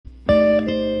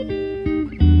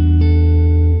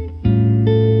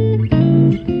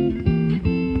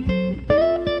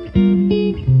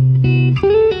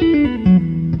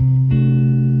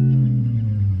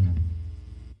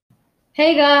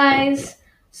Hey guys!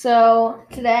 So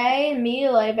today, me,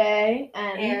 Lebe,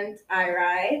 And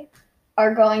Irai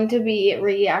are going to be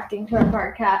reacting to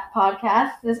our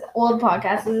podcast. This old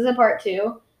podcast. This is a part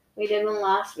 2. We did one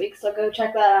last week, so go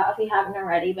check that out if you haven't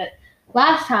already. But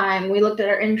last time we looked at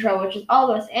our intro, which is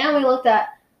all of us, and we looked at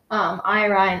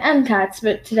Irai and MCATs.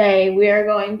 But today we are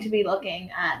going to be looking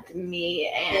at me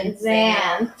and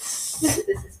Xance.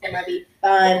 This is gonna be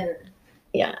fun.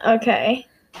 Yeah. Okay.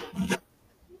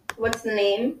 What's the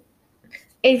name?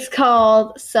 It's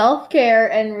called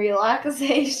Self-Care and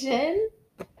Relaxation.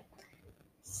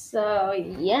 So,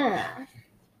 yeah.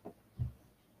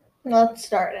 Let's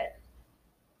start it.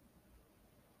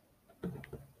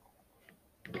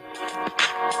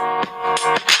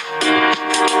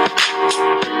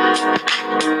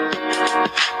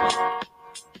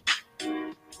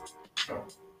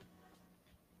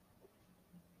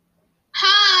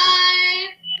 Hi!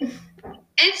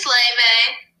 It's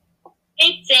Lebe.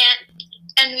 It's Aunt.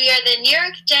 And we are the New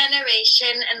York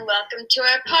generation, and welcome to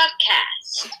our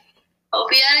podcast.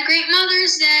 Hope you had a great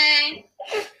Mother's Day.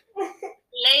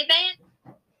 Lebe?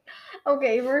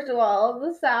 Okay, first of all,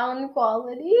 the sound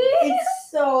quality. It's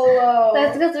so low.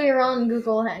 That's because we were on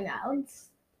Google Hangouts.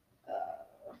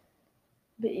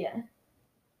 But yeah.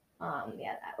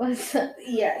 Yeah, that was.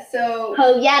 Yeah, so.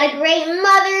 Hope you had a great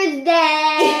Mother's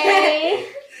Day!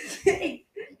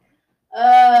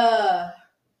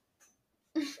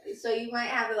 So you might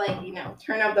have to,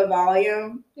 turn up the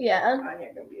volume Yeah. on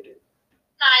your computer.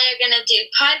 I are going to do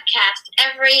podcast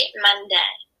every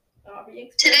Monday.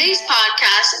 Today's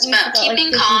podcast is about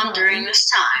keeping calm during this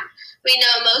time. We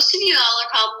know most of you all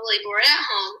are probably bored at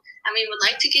home, and we would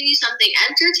like to give you something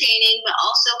entertaining but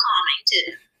also calming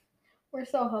too. We're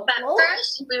so hopeful. But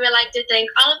first, we would like to thank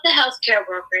all of the healthcare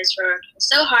workers for working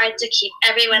so hard to keep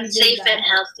everyone safe and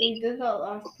healthy. We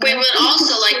would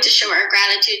also like to show our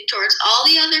gratitude towards all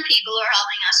the other people who are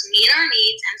helping us meet our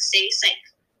needs and stay safe.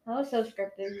 That was so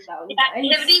scripted. The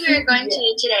activity we are going to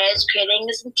do today is creating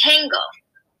this Entangle.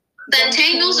 The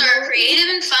Entangles are a creative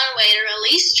and fun way to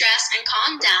release stress and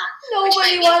calm down, which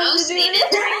might be most needed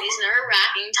during these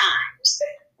nerve-wracking times.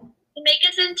 To make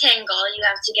us entangle, you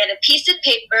have to get a piece of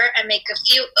paper and make a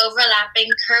few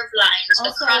overlapping curved lines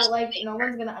across the paper. No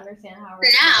one's gonna understand how.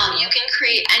 Now you can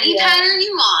create any pattern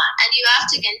you want, and you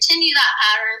have to continue that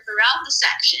pattern throughout the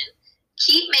section.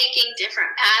 Keep making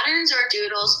different patterns or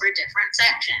doodles for different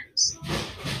sections.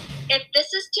 If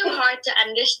this is too hard to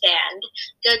understand,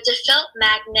 go to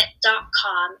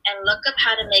feltmagnet.com and look up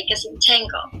how to make us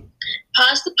entangle.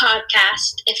 Pause the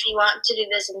podcast if you want to do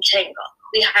this entangle.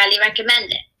 We highly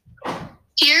recommend it.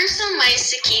 Here are some ways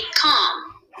to keep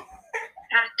calm.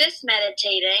 Practice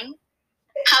meditating.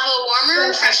 Have a warmer,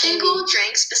 refreshing, cool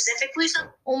drink, specifically some.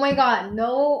 Oh my god,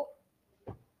 no.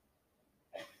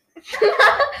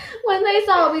 When they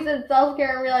saw we said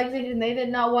self-care and relaxation, they did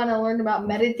not want to learn about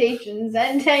meditations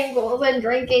and tangles and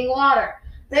drinking water.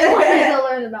 They wanted to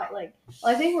learn about,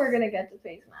 I think we're going to get to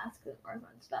face masks and more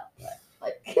fun stuff,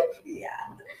 but,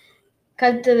 yeah.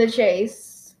 Cut to the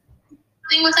chase.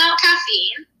 Something without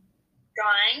caffeine.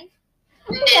 Drawing.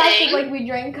 That's like we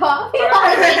drink coffee.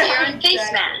 Or make your own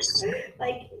face mask.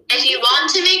 If you want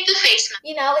to make the face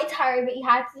mask. It's hard, but you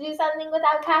have to do something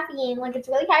without caffeine. It's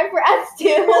really hard for us too.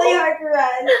 Really hard for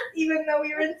us, even though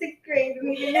we were in 6th grade and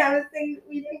we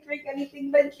didn't drink anything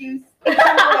but juice and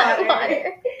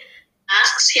water.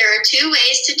 Masks, here are 2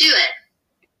 ways to do it.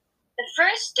 The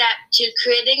first step to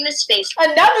creating this face mask.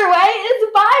 Another way is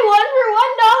to buy one for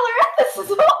 $1 at the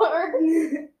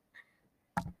store.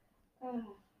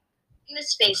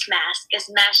 This face mask is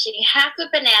mashing half a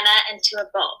banana into a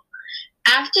bowl.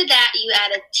 After that, you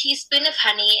add a teaspoon of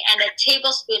honey and a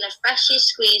tablespoon of freshly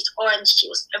squeezed orange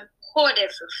juice, imported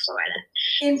from Florida.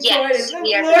 Yes,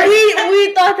 we are.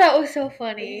 We thought that was so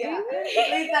funny. Yeah,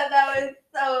 we thought that was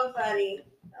so funny.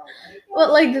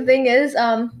 Well, the thing is,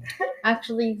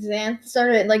 actually, Xanth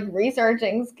started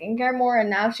researching skincare more, and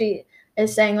now she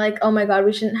is saying oh my god,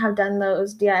 we shouldn't have done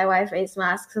those DIY face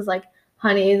masks because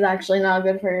honey is actually not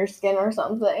good for your skin or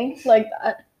something like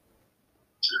that.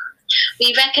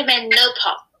 We recommend no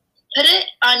pulp. Put it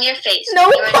on your face. No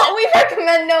pulp. We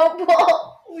recommend no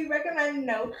pulp. We recommend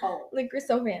no pulp. We're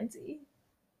so fancy.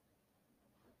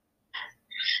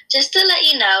 Just to let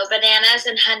you know, bananas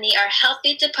and honey are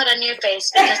healthy to put on your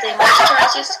face because they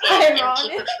moisturize your skin and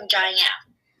keep it from drying out.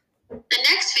 The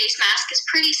next face mask is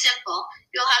pretty simple.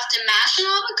 You'll have to mash an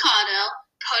avocado,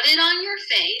 put it on your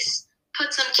face,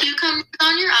 put some cucumbers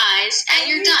on your eyes, and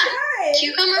you're done. What?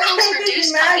 Cucumber helps Just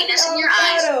reduce mash puffiness in your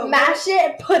eyes. avocado. Mash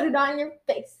it, put it on your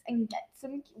face, and get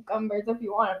some cucumbers if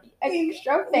you want to be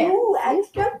extra fancy. Ooh,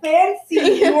 extra fancy.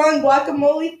 You want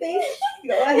guacamole face?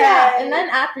 Go ahead. Yeah, and then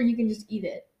after you can just eat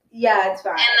it. Yeah, it's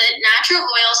fine. And the natural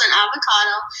oils in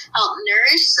avocado help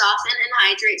nourish, soften, and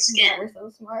hydrate skin. We're so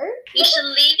smart. You should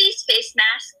leave these face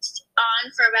masks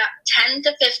on for about 10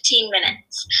 to 15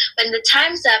 minutes. When the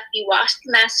time's up, you wash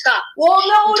the mask off. Well,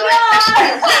 no, Enjoy no.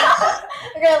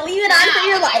 We're gonna leave it on for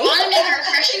your Now, if you want to make a life.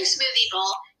 refreshing smoothie bowl,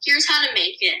 here's how to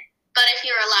make it. But if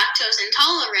you're lactose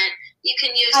intolerant, you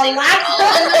can use A things like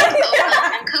almond milk, oat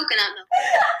milk, and coconut milk.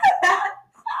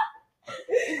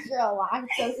 You're a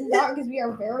lactose intolerant because we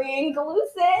are very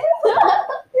inclusive.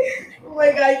 Oh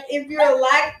my gosh, if you're a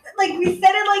like we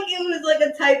said it like it was like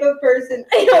a type of person.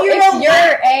 If you're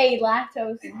a a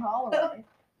lactose intolerant.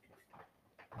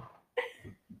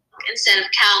 Instead of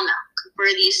cow milk for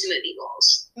these smoothie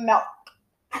bowls. Milk.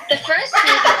 The first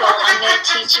smoothie bowl I'm going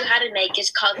to teach you how to make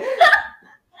is called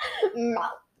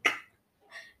Milk.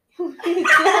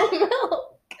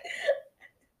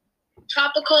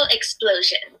 Tropical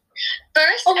Explosion.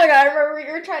 First, Oh my god, I remember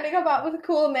you were trying to come up with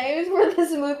cool names for the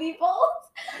smoothie bowls.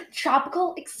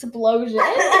 Tropical Explosion.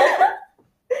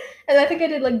 And I think I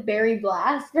did like Berry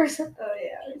Blast or something. Oh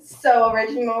yeah, so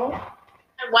original.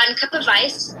 1 cup of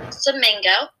ice, some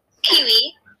mango,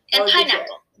 kiwi, and Oh, good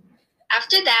pineapple.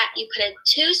 After that, you put in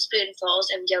 2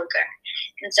 spoonfuls of yogurt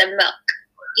and some milk.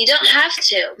 You don't have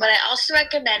to, but I also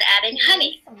recommend adding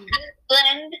honey.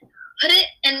 Blend, put it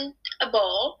in a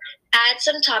bowl, add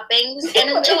some toppings, and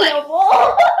enjoy.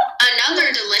 Another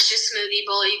delicious smoothie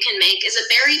bowl you can make is a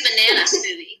berry banana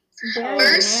smoothie.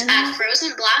 First, add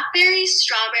frozen blackberries,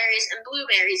 strawberries, and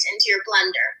blueberries into your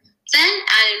blender. Then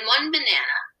add in 1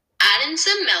 banana. Add in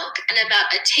some milk and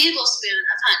about a tablespoon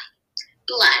of honey.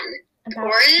 Blend.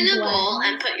 Pour it in a bowl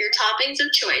and put your toppings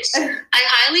of choice. I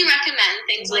highly recommend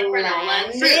things like granola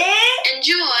and fruit.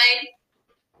 Enjoy!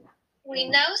 We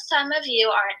know some of you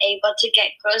aren't able to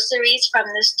get groceries from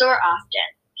the store often,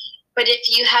 but if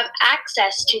you have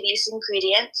access to these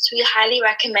ingredients, we highly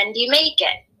recommend you make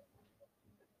it.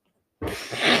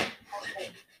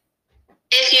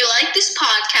 If you like this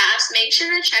podcast, make sure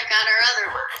to check out our other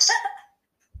ones.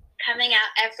 Coming out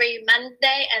every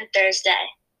Monday and Thursday.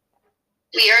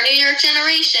 We are New York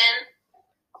Generation.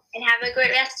 And have a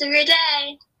great rest of your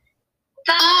day.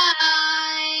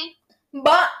 Bye!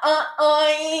 But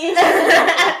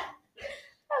that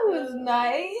was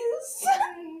nice.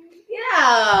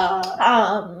 Yeah.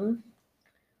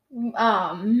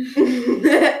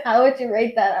 How would you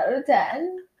rate that out of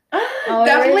 10? I would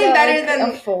Definitely rate that, better like,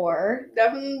 than a 4.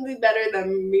 Definitely better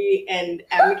than me and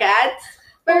MCAT.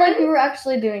 But like we were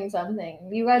actually doing something.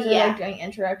 You guys are Yeah. like doing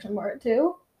introduction part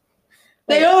 2.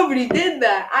 They already did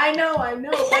that. I know,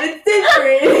 but it's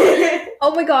different.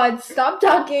 Oh my god, stop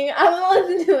talking. I want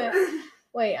to listen to it.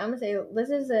 Wait, I'm gonna say this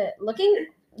is it.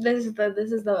 This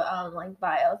is the like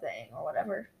bio thing or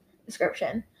whatever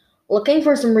description. Looking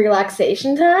for some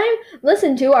relaxation time?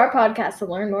 Listen to our podcast to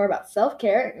learn more about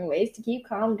self-care and ways to keep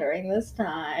calm during this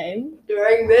time.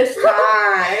 During this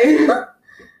time.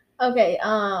 Okay,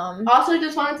 Also,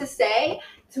 just wanted to say,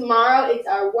 tomorrow is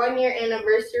our 1-year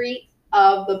anniversary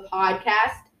of the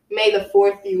podcast. May the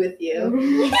 4th be with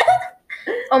you.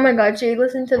 oh my god, should you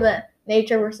listen to the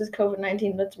nature versus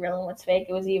COVID-19, what's real and what's fake?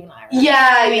 It was even Ira.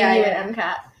 Yeah, You and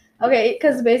MCAT. Okay,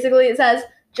 because basically it says,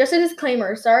 just a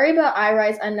disclaimer, sorry about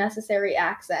Ira's unnecessary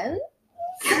accent.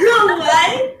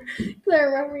 What? Because I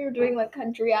remember you were doing like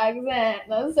country accent,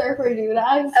 the surfer dude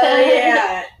accent. Oh,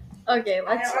 yeah. Okay,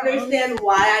 I let's. don't understand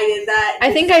why I did that.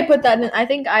 I think I put that in. I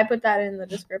think I put that in the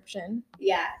description.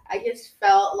 Yeah, I just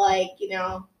felt like,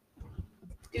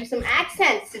 do some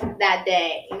accents that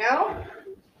day,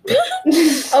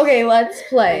 Okay, let's I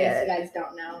play guess you it. guys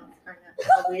don't know. It's kind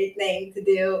of a weird thing to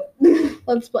do.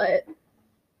 Let's play it.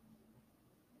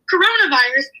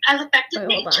 Coronavirus has affected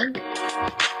Wait, hold nature.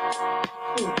 on.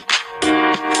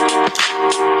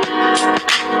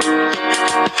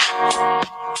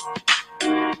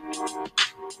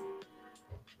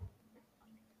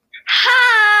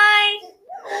 Hi!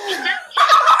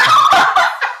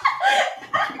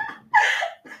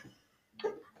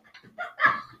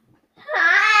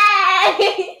 Hi.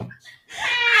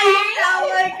 I sound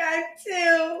like I'm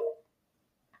too.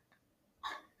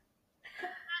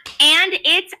 And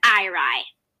it's Iri.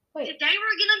 Wait, Today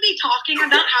we're going to be talking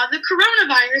about how the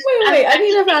coronavirus wait. I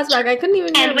need a flashback. I couldn't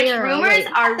even hear and which Mira. rumors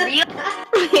are real.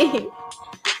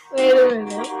 Wait a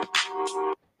minute.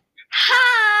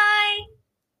 Hi!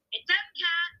 It's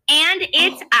MCAT. And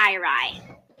it's Iri.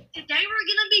 Today we're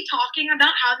going to be talking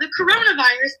about how the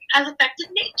coronavirus has affected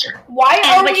nature. Why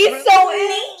And are which we rumors- so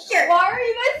niche? nature. Why are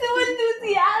you guys so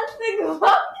enthusiastic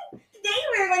about Today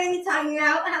we're going to be talking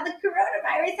about how the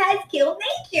coronavirus has killed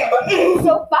nature. it?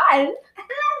 So fun.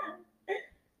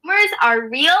 Rumors are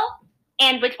real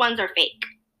and which ones are fake.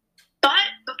 But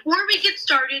before we get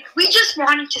started, we just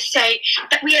wanted to say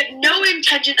that we have no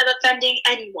intention of offending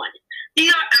anyone.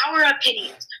 These are our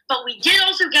opinions, but we did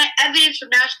also get evidence from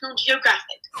National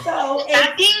Geographic. So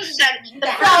That being said, the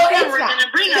that. first it's one we're not. going to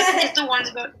bring up is the ones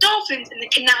about dolphins in the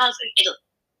canals in Italy.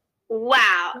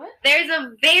 Wow. What? There's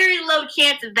a very low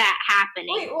chance of that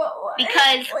happening. Wait, what?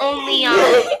 Because only I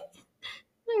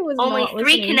was only not 3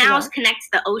 listening to canals that. connect to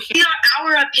the ocean. These are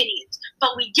our opinions,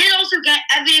 but we did also get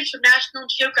evidence from National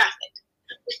Geographic.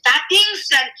 With that being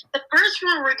said, the first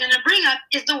one we're going to bring up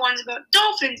is the ones about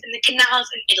dolphins in the canals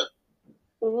in Italy.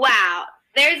 Wow.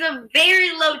 There's a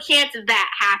very low chance of that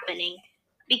happening.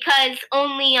 Because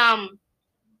only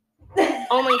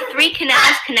 3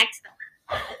 canals connect to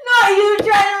the No, you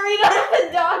trying to read off the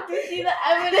doc to see the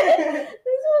evidence.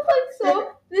 This was like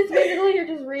so. This basically you're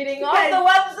just reading off the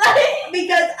website.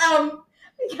 Because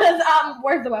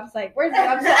Where's the website? Where's the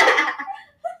website?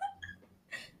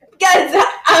 Because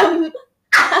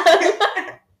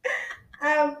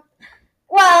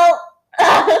well,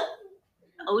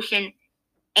 ocean.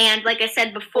 And like I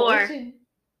said before, Ocean.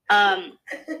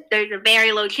 there's a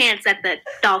very low chance that the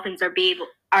dolphins are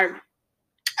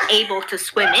able to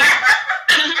swim in.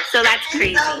 So that's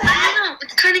crazy. I don't know,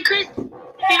 it's kind of crazy.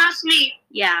 If you ask me.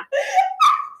 Yeah.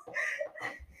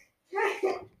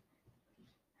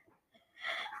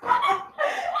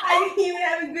 I didn't even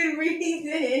have a good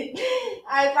reason.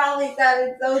 I probably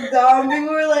sounded so dumb. People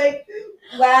were like,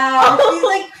 wow, she's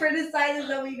like criticizing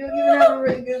them. You don't even have a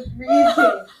really good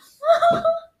reason.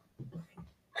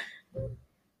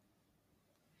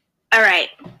 All right.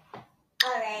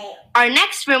 Alright. Our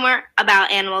next rumor about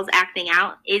animals acting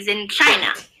out is in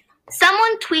China.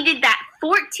 Someone tweeted that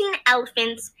 14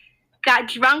 elephants got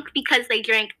drunk because they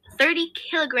drank 30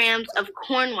 kilograms of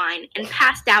corn wine and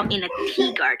passed out in a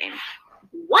tea garden.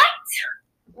 What?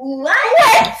 What?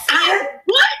 What? I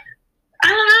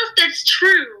don't know if that's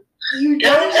true. You That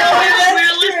don't know sounds if really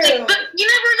that's realistic, true. but you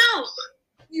never know.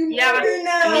 You Yeah. never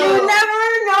know. You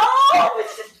never know.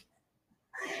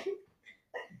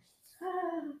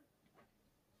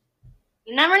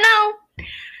 You never know.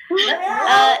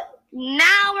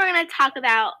 Now we're going to talk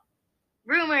about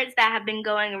rumors that have been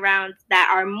going around that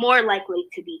are more likely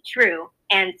to be true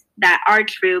and that are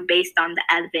true based on the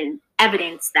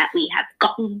evidence that we have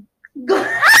gotten. COVID-19?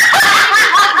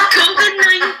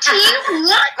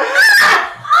 What?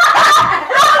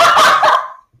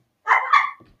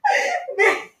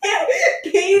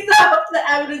 Based off the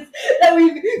evidence that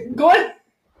we've got.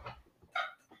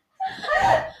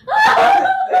 Gotten.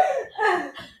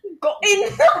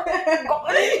 Based off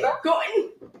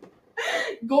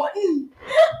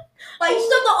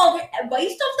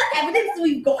the evidence that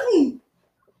we've gotten.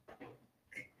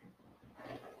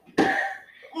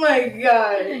 Oh my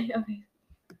god. Okay.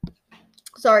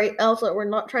 Sorry, Elsa, we're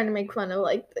not trying to make fun of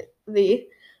like the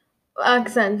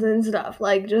accents and stuff.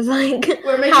 Like just like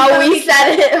We're making how fun of we each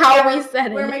said other. it. How Yeah, we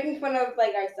said We're it. making fun of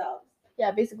like ourselves.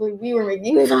 Yeah, basically we were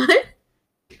making fun.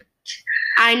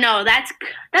 I know, that's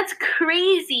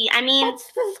crazy. I mean,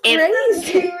 That's if-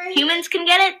 crazy. humans can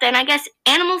get it, then I guess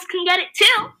animals can get it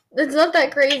too. It's not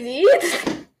that crazy.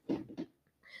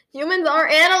 Humans are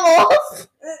animals.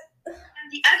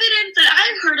 The evidence that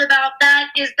I've heard about that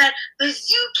is that the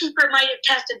zookeeper might have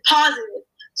tested positive.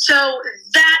 So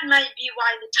that might be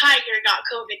why the tiger got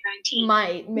COVID-19.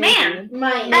 Might, maybe. Man,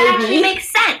 Mine. that actually Maybe. makes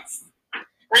sense.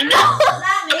 I know.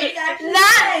 That makes actually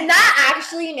sense. That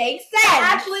actually makes sense. That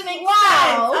actually makes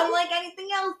Wow. sense. Unlike anything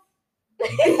else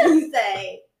you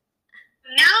say.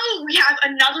 Now we have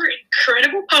another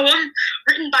incredible poem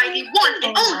written by the one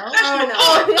and Oh, only professional no.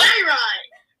 poet, Lyra.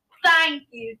 Thank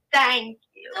you, thank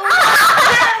you.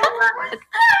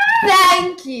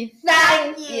 Thank you.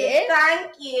 Thank you.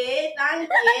 Thank you. Thank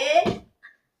you.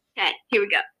 Okay, here we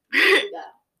go.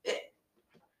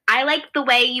 I like the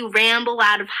way you ramble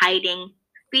out of hiding,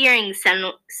 fearing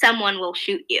someone will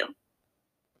shoot you.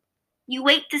 You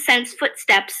wait to sense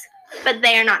footsteps, but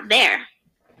they are not there.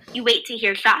 You wait to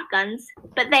hear shotguns,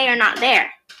 but they are not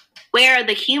there. Where are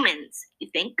the humans, you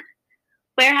think?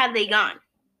 Where have they gone?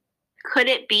 Could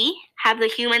it be? Have the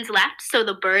humans left so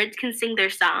the birds can sing their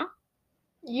song?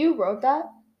 You wrote that?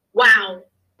 Wow,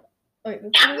 Wait,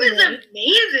 that's that was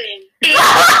amazing.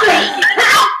 amazing.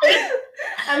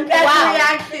 I'm getting Wow.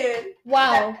 reaction.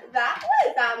 Wow.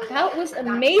 That was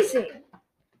amazing.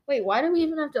 Wait, why did we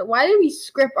even have to? Why did we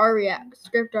script our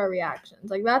reactions?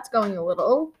 Like that's going a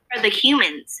little. Are the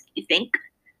humans, you think?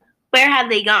 Where have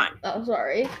they gone? Oh,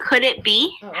 sorry. Could it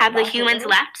be? Oh, Have the back humans over.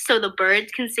 left so the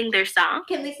birds can sing their song?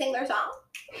 Can they sing their song?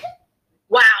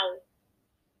 Wow.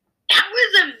 That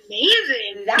was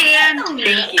amazing. That and was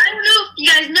amazing. Thank you. I don't know if you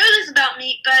guys know this about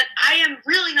me, but I am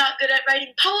really not good at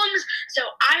writing poems, so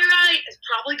Ira is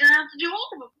probably going to have to do all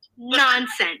of them.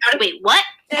 Nonsense. Wait, what?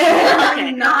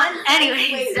 Okay. Nonsense.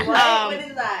 Anyways, Wait, what? What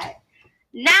is that?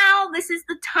 Now this is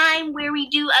the time where we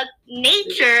do a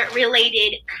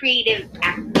nature-related creative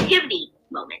activity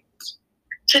moment.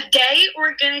 Today,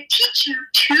 we're going to teach you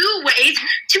 2 ways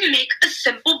to make a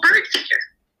simple bird figure.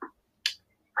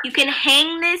 You can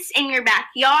hang this in your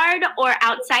backyard or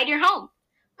outside your home.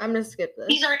 I'm gonna skip this.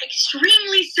 These are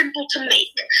extremely simple to make,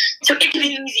 so it's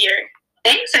even easier.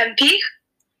 Thanks, MP.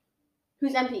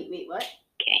 Who's MP? Wait, what?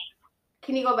 Okay.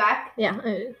 Can you go back? Yeah.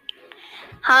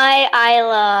 Hi,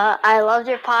 Isla. I loved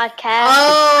your podcast.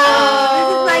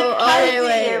 Oh, this is my cousin.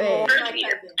 wait. Bird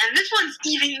figure. And this one's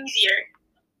even easier.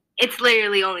 It's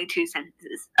literally only 2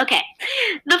 sentences. Okay.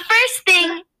 The first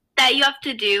thing that you have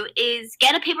to do is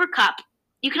get a paper cup.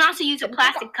 You can also use a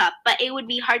plastic cup, but it would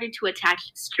be harder to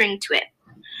attach string to it.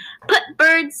 Put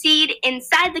bird seed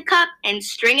inside the cup and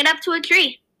string it up to a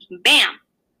tree. Bam.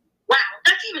 Wow,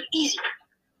 that's even easier.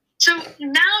 So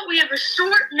now we have a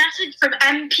short message from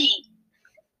MP.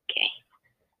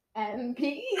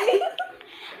 MP.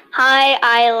 Hi,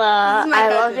 Isla. This is my I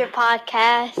cousin. loved your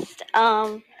podcast.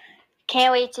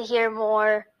 Can't wait to hear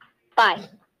more. Bye.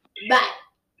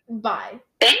 Bye.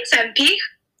 Thanks, MP.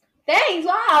 Thanks.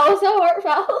 Wow, so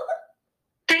heartfelt.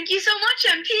 Thank you so much,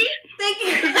 MP. Thank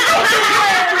you.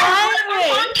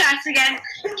 Podcast again.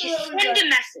 Just send a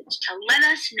message to let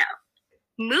us know.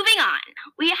 Moving on.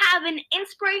 We have an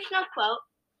inspirational quote.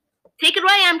 Take it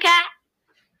away, MCAT.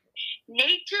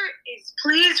 Nature is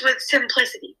pleased with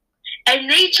simplicity, and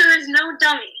nature is no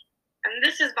dummy. And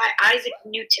this is by Isaac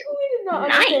Newton. We did not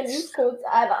Nice. understand these quotes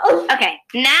at all. Okay,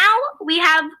 now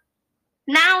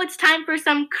it's time for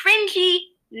some cringy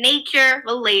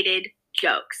nature-related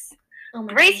jokes. Oh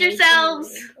my Brace God, yourselves.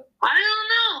 I don't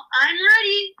know. I'm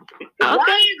ready. Okay.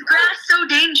 Why is grass so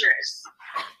dangerous?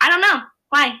 I don't know.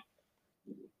 Why?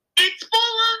 It's full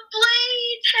of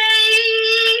blades.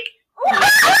 Hey.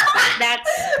 That's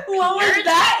What was weird.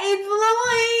 that? It's full of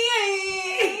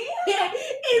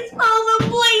It's full of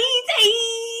blades.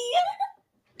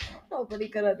 Nobody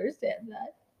could understand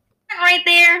that. right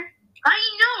there. I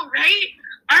know, right?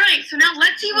 All right, so now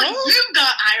let's see what you've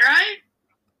got, Ira.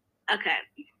 Okay.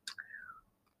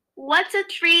 What's a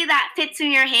tree that fits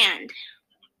in your hand?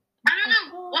 I don't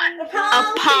know. What? A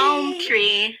palm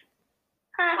tree.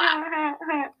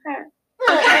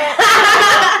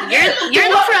 You're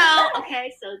the pro.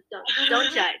 Okay, so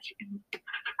don't judge.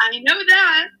 I know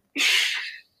that.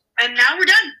 And now we're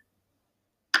done.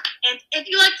 And if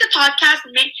you like the podcast,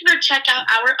 make sure to check out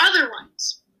our other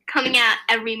ones. Coming out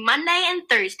every Monday and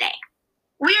Thursday.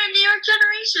 We are New York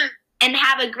Generation. And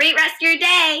have a great rest of your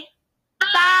day.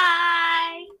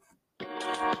 Bye.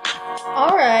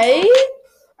 All right.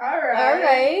 All right. All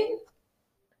right.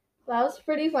 That was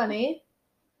pretty funny.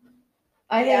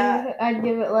 I think I'd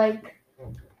give it like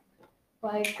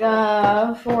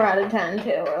 4 out of 10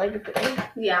 too, or like a 3.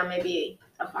 Yeah, maybe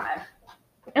a 5.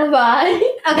 A 5.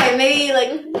 Okay, maybe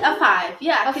like a 5.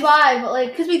 Yeah, A 5, but like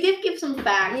because we did give some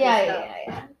facts. and yeah.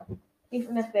 stuff.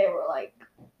 Even if they were like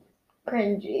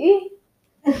cringy.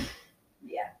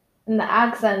 Yeah. And the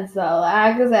accents though,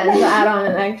 add on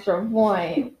an extra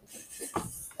point.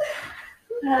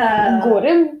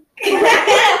 Good.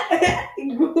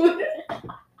 Good.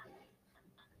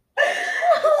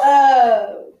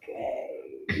 Okay.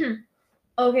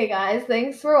 Okay, guys,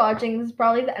 thanks for watching. This is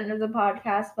probably the end of the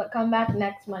podcast, but come back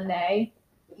next Monday.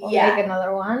 We'll Yeah. make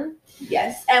another one.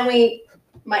 Yes, and we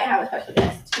might have a special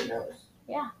guest. Who knows?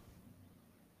 Yeah.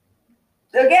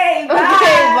 Okay. Bye.